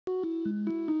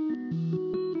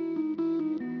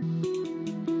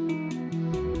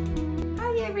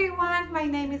everyone, my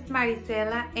name is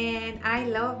Maricela and I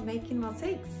love making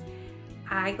mosaics.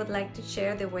 I would like to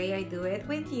share the way I do it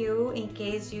with you in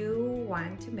case you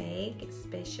want to make a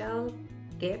special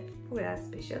gift for a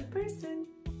special person.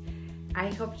 I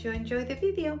hope you enjoy the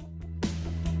video.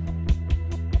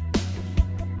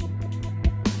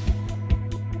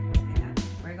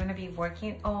 We're going to be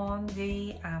working on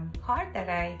the heart that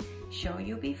I showed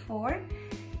you before.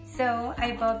 So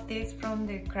I bought this from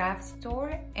the craft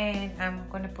store and I'm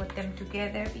gonna put them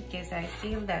together because I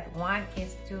feel that one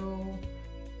is too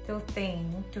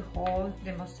thin to hold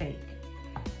the mosaic.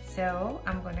 So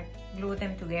I'm gonna glue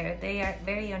them together. They are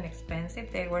very inexpensive.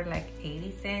 They were like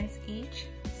 80 cents each.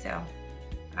 So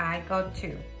I got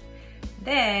two.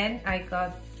 Then I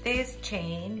got this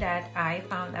chain that I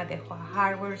found at the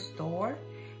hardware store.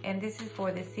 And this is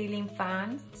for the ceiling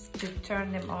fans to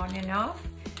turn them on and off.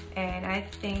 And I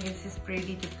think this is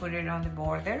pretty to put it on the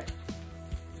border.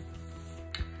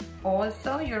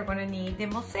 Also, you're gonna need the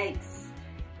mosaics.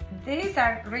 These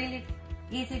are really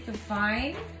easy to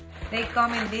find. They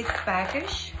come in this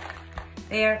package.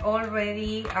 They are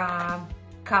already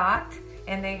cut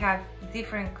and they have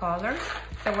different colors.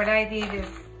 So what I did is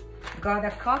got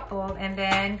a couple and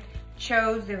then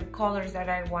chose the colors that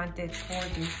I wanted for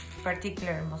this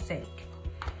particular mosaic.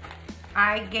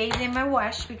 I gave them a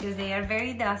wash because they are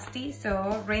very dusty,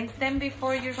 so rinse them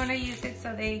before you're gonna use it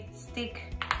so they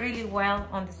stick really well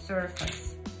on the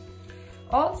surface.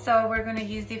 Also, we're gonna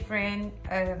use different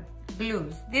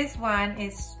glues. This one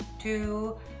is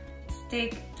to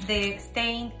stick the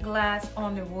stained glass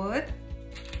on the wood,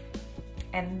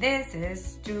 and this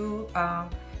is to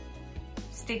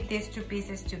stick these two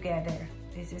pieces together.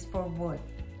 This is for wood.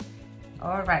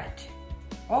 All right.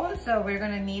 Also, we're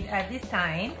gonna need a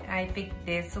design. I picked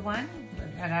this one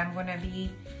that I'm gonna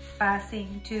be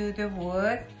passing to the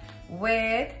wood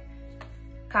with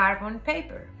carbon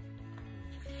paper.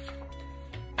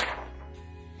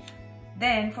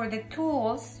 Then for the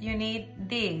tools, you need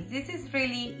this. This is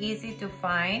really easy to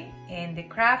find in the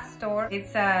craft store.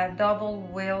 It's a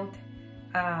double-wheeled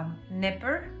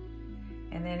nipper,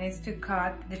 and then it's to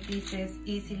cut the pieces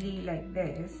easily like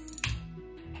this.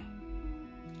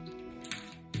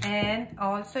 And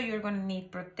also you're gonna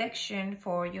need protection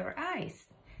for your eyes.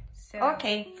 So,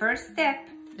 okay, first step,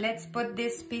 let's put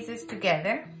these pieces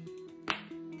together.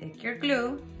 Take your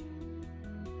glue.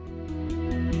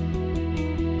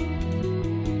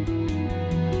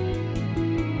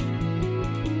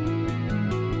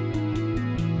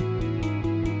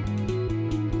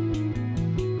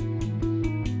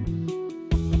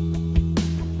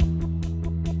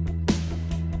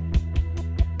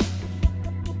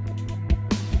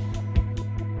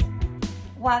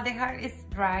 While the heart is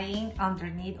drying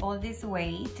underneath all this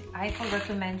weight, I forgot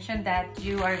to mention that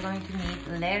you are going to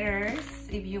need letters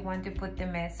if you want to put the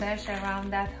message around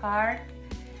that heart.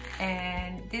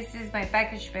 And this is my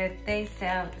package, but they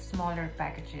sell smaller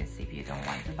packages if you don't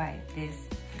want to buy this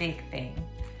big thing.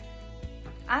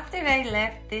 After I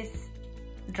left this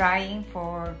drying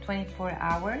for 24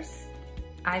 hours,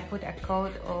 I put a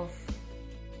coat of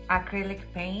acrylic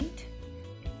paint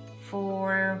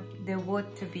for the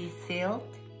wood to be sealed,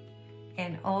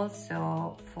 and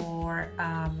also for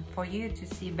you to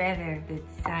see better the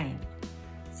design.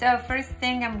 So first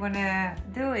thing I'm gonna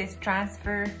do is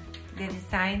transfer the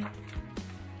design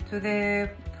to the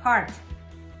heart.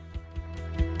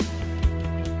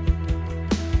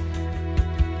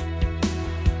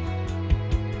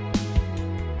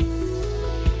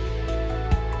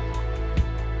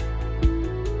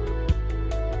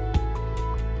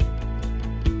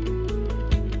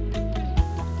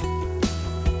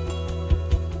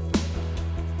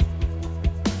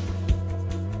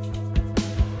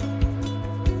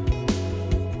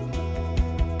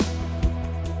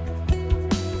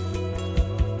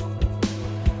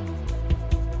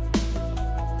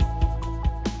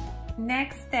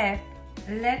 Next step,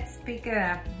 let's pick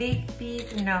a big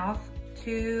piece enough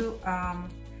to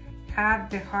have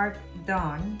the heart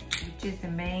done, which is the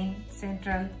main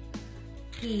central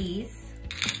piece.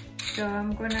 So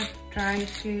I'm gonna try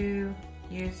to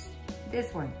use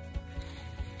this one.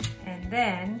 And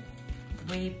then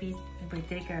we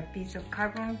take a piece of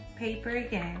carbon paper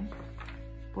again,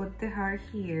 put the heart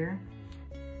here,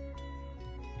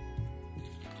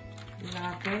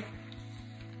 lock it,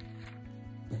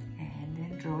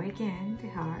 draw again the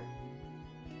heart,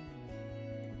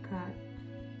 cut,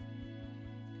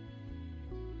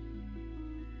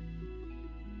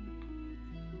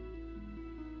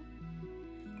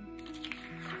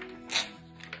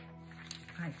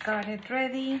 I got it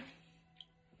ready,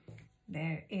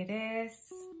 there it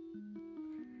is.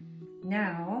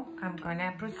 Now I'm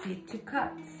gonna proceed to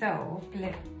cut. So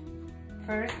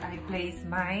first I place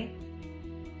my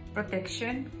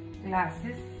protection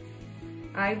glasses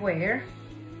I wear.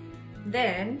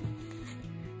 Then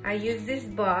I use this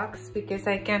box because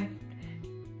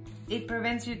it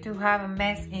prevents you to have a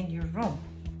mess in your room,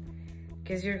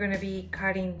 because you're gonna be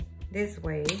cutting this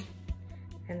way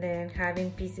and then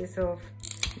having pieces of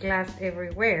glass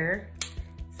everywhere.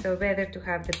 So better to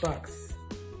have the box.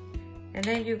 And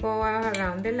then you go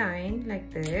around the line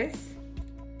like this.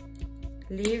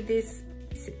 Leave this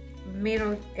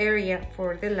middle area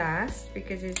for the last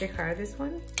because it's the hardest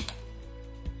one.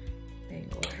 Then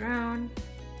go around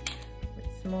with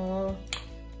small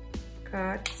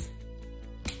cuts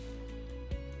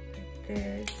like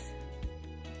this.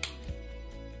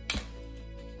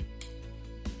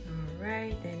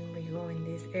 Alright, then we go in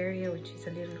this area which is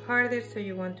a little harder, so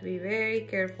you want to be very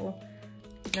careful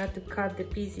not to cut the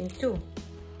piece in two,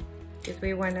 because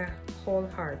we want to hold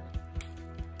hard.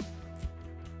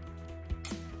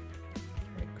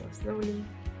 Go slowly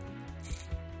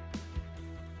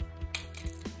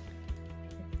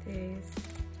like this.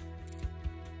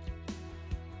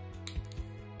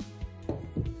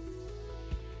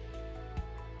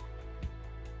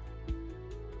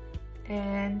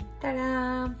 And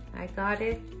ta-da! I got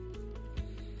it.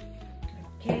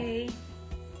 Okay.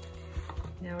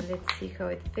 Now let's see how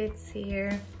it fits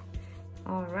here.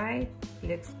 All right,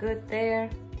 looks good there.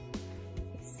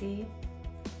 You see?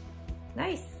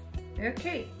 Nice.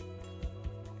 Okay,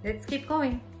 let's keep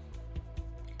going.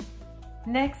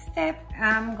 Next step,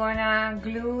 I'm gonna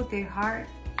glue the heart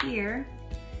here,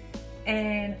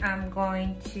 and I'm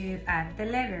going to add the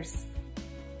letters,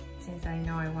 since I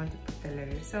know I want to put the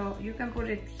letters. So you can put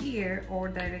it here or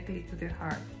directly to the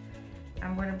heart.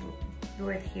 I'm gonna do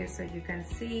it here so you can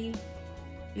see.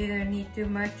 You don't need too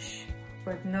much,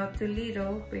 but not too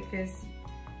little, because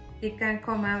it can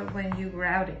come out when you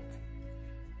grout it.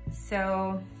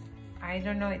 So I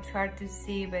don't know, it's hard to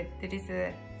see, but there is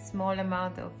a small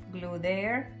amount of glue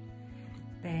there.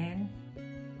 Then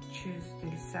choose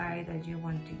the side that you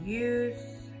want to use.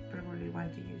 Probably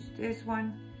want to use this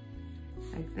one,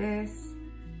 like this,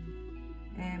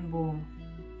 and boom,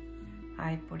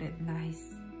 I put it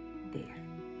nice there.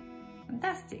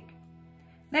 Fantastic.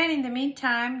 Then in the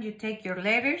meantime, you take your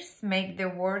letters, make the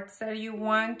words that you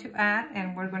want to add,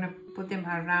 and we're gonna put them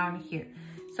around here.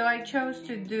 So I chose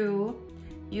to do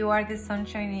 "You Are the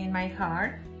Sunshine in My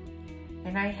Heart,"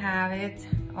 and I have it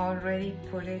already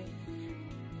put it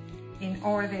in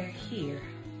order here.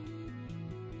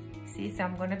 See, so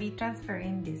I'm gonna be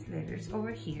transferring these letters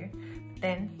over here.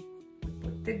 Then we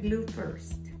put the glue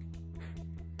first.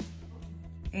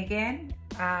 Again,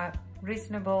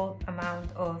 reasonable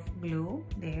amount of glue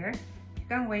there. You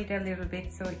can wait a little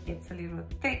bit so it gets a little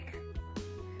thick,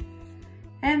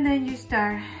 and then you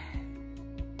start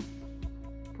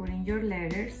putting your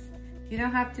letters. You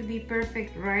don't have to be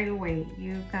perfect right away.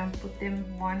 You can put them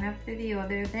one after the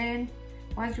other. Then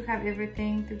once you have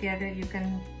everything together, you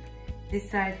can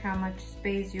decide how much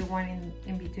space you want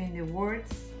in between the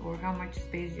words, or how much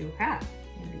space you have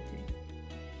in between.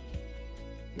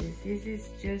 This is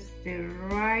just the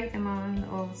right amount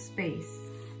of space.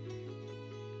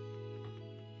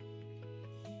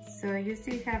 So you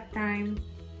still have time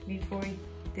before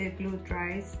the glue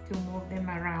dries to move them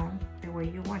around the way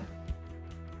you want.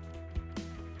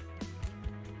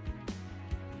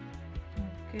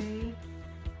 Okay,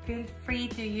 feel free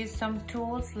to use some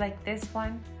tools like this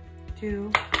one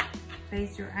to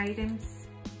place your items.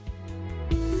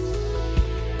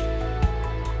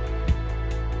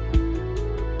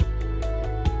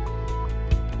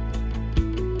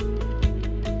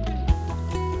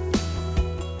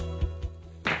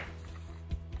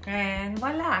 And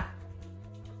voila,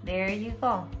 there you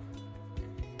go.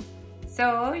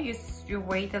 So you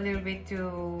wait a little bit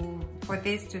for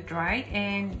this to dry,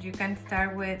 and you can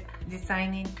start with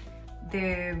designing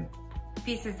the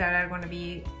pieces that are going to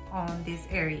be on these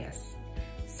areas.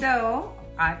 So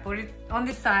I put it on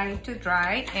the side to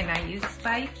dry, and I use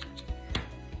my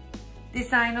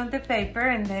design on the paper,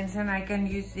 and then so I can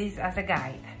use this as a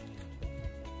guide.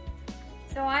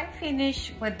 So I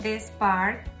finished with this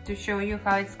part to show you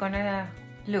how it's gonna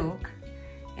look.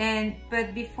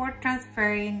 But before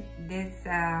transferring these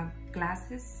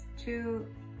glasses to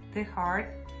the heart,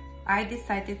 I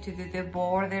decided to do the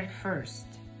border first,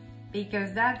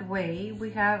 because that way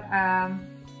we have a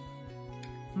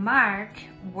mark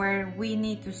where we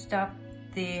need to stop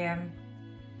the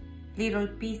little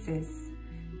pieces,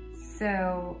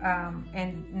 so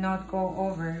and not go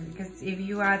over, because if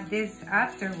you add this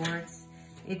afterwards,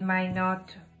 it might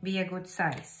not be a good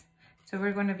size. So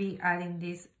we're going to be adding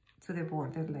this to the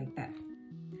border like that.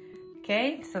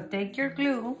 Okay, so take your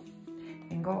glue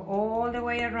and go all the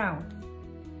way around.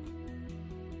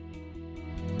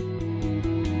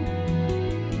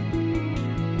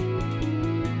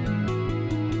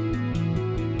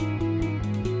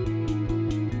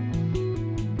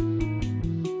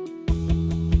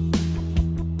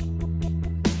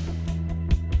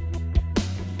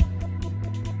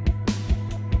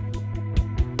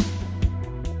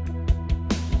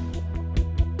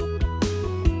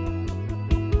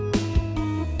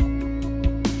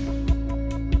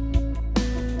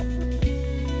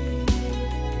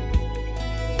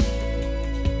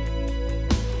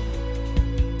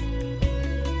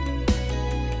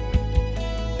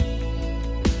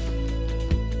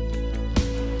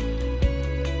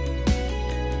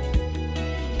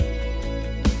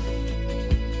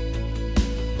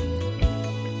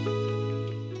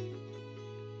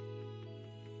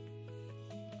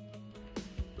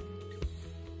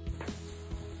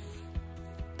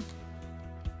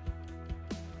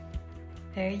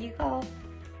 There you go.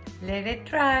 Let it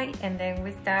dry and then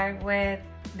we start with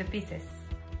the pieces.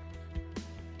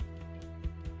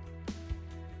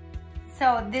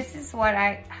 So this is what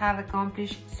I have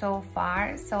accomplished so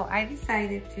far. So I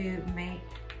decided to make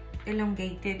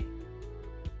elongated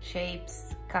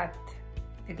shapes, cut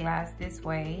the glass this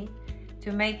way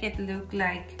to make it look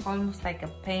like almost like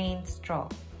a paint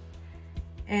stroke.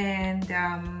 And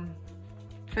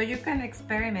so you can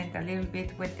experiment a little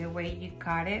bit with the way you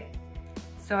cut it.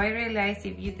 So I realized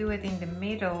if you do it in the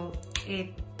middle, it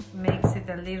makes it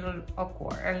a little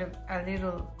awkward, a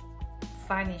little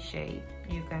funny shape.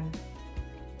 You can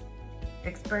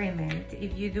experiment.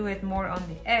 If you do it more on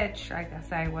the edge, like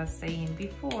as I was saying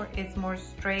before, it's more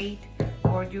straight,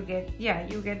 or you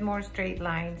get more straight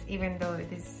lines, even though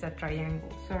this is a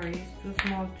triangle. Sorry, it's too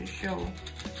small to show.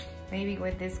 Maybe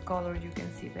with this color you can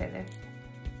see better.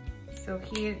 So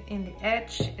here in the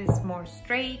edge is more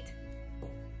straight.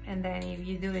 And then if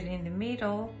you do it in the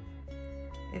middle,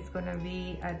 it's gonna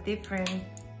be a different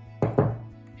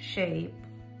shape.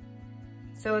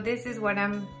 So this is what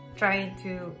I'm trying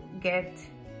to get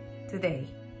today.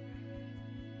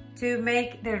 To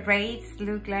make the rays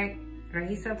look like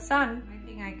rays of sun, I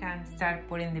think I can start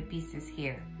putting the pieces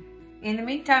here. In the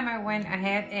meantime, I went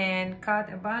ahead and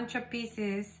cut a bunch of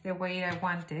pieces the way I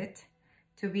wanted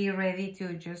to be ready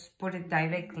to just put it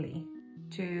directly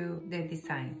to the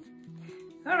design.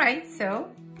 All right, so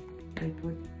we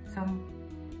put some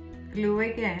glue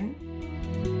again.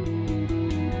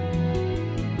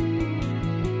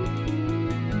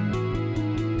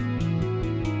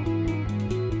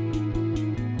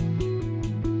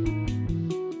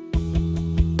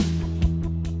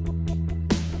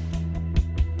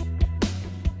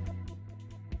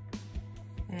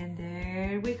 And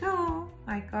there we go.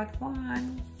 I got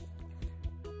one.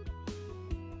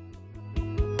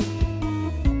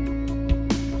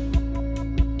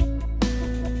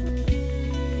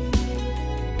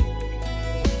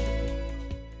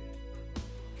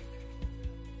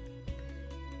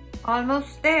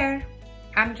 Almost there.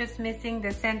 I'm just missing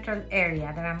the central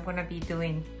area that I'm gonna be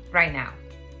doing right now.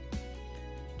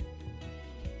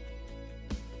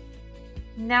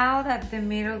 Now that the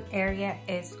middle area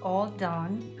is all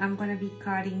done, I'm gonna be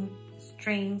cutting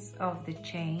strings of the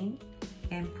chain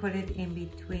and put it in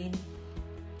between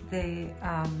the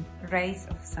rays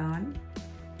of sun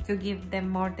to give them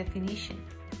more definition.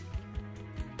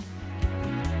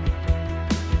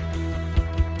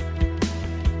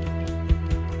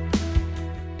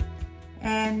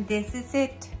 And this is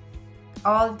it,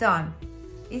 all done.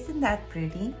 Isn't that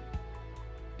pretty?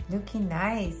 Looking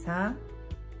nice, huh?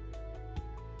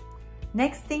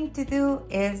 Next thing to do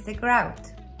is the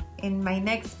grout. In my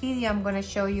next video, I'm gonna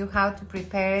show you how to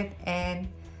prepare it and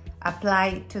apply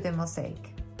it to the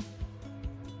mosaic.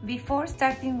 Before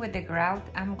starting with the grout,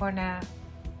 I'm gonna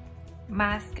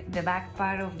mask the back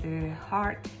part of the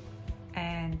heart,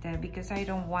 and because I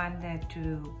don't want that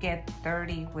to get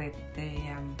dirty with the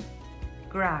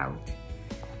grout.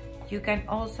 You can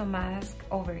also mask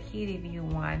over here if you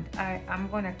want. I'm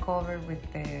gonna cover with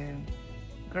the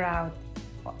grout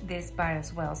this part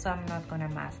as well, so I'm not gonna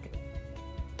mask it.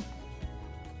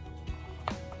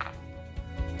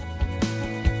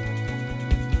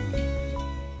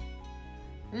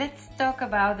 Let's talk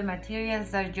about the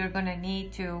materials that you're gonna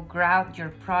need to grout your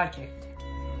project.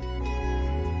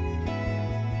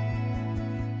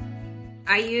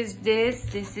 I use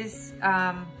this is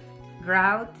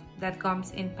grout that comes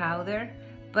in powder,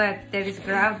 but there is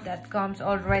grout that comes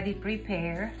already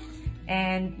prepared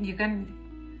and you can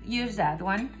use that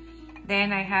one.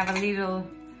 Then I have a little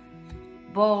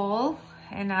bowl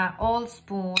and an old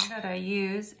spoon that I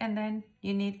use, and then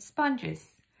you need sponges.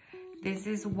 This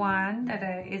is one that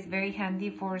is very handy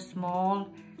for small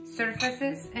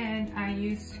surfaces, and I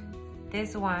use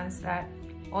these ones that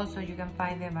also you can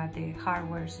find them at the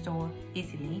hardware store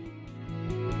easily.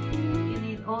 You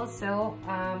need also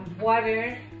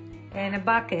water and a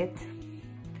bucket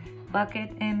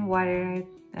and water.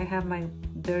 I have my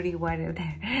dirty water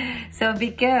there. So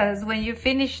because when you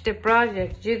finish the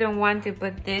project, you don't want to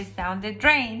put this down the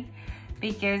drain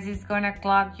because it's gonna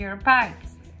clog your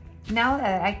pipes. Now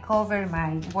that I cover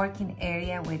my working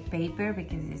area with paper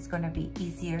because it's gonna be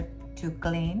easier to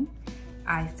clean,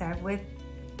 I start with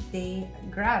the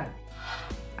grout.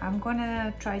 I'm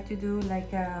gonna try to do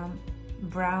like a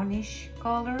brownish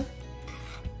color,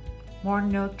 more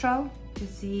neutral, to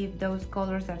see if those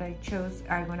colors that I chose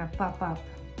are gonna pop up.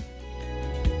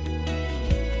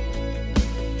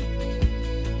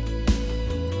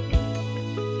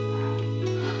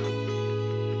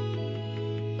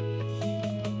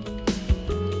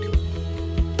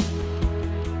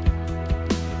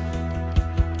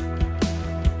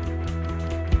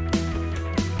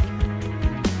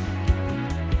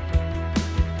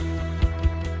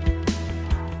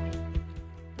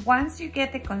 Once you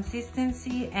get the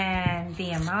consistency and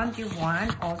the amount you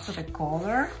want, also the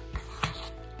color,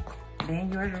 then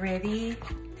you're ready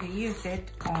to use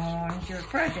it on your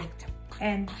project.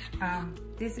 And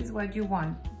this is what you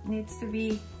want. It needs to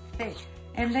be thick.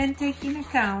 And then take in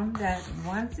account that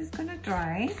once it's gonna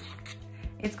dry,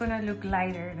 it's gonna look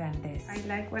lighter than this. I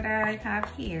like what I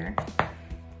have here.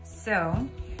 So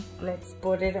let's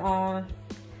put it on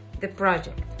the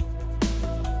project.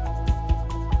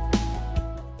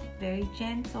 Very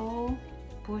gentle,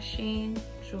 pushing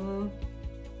through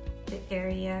the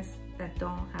areas that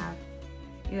don't have,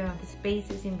 the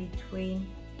spaces in between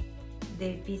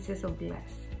the pieces of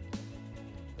glass.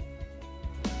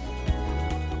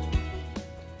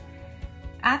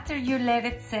 After you let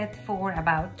it set for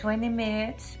about 20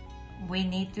 minutes, we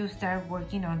need to start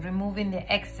working on removing the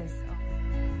excess.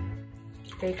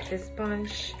 Take the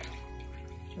sponge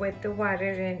with the water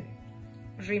and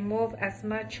remove as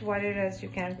much water as you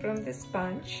can from the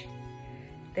sponge.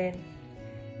 Then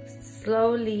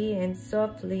slowly and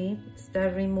softly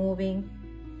start removing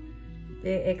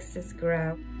the excess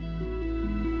grout.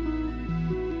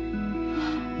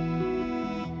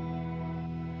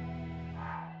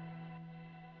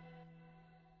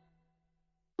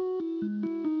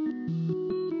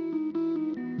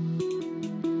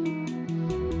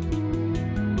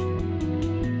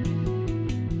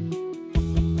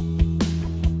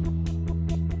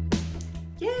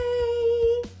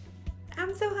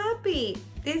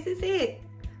 This is it.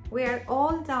 We are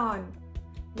all done.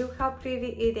 Look how pretty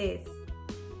it is.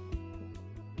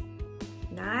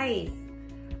 Nice.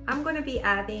 I'm gonna be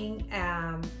adding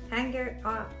hanger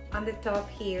on the top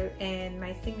here and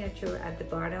my signature at the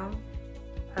bottom,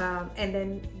 and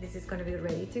then this is gonna be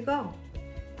ready to go.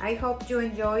 I hope you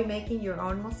enjoy making your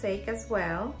own mosaic as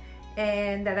well,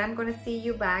 and that I'm gonna see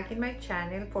you back in my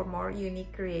channel for more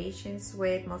unique creations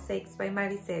with Mosaics by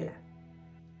Maricela.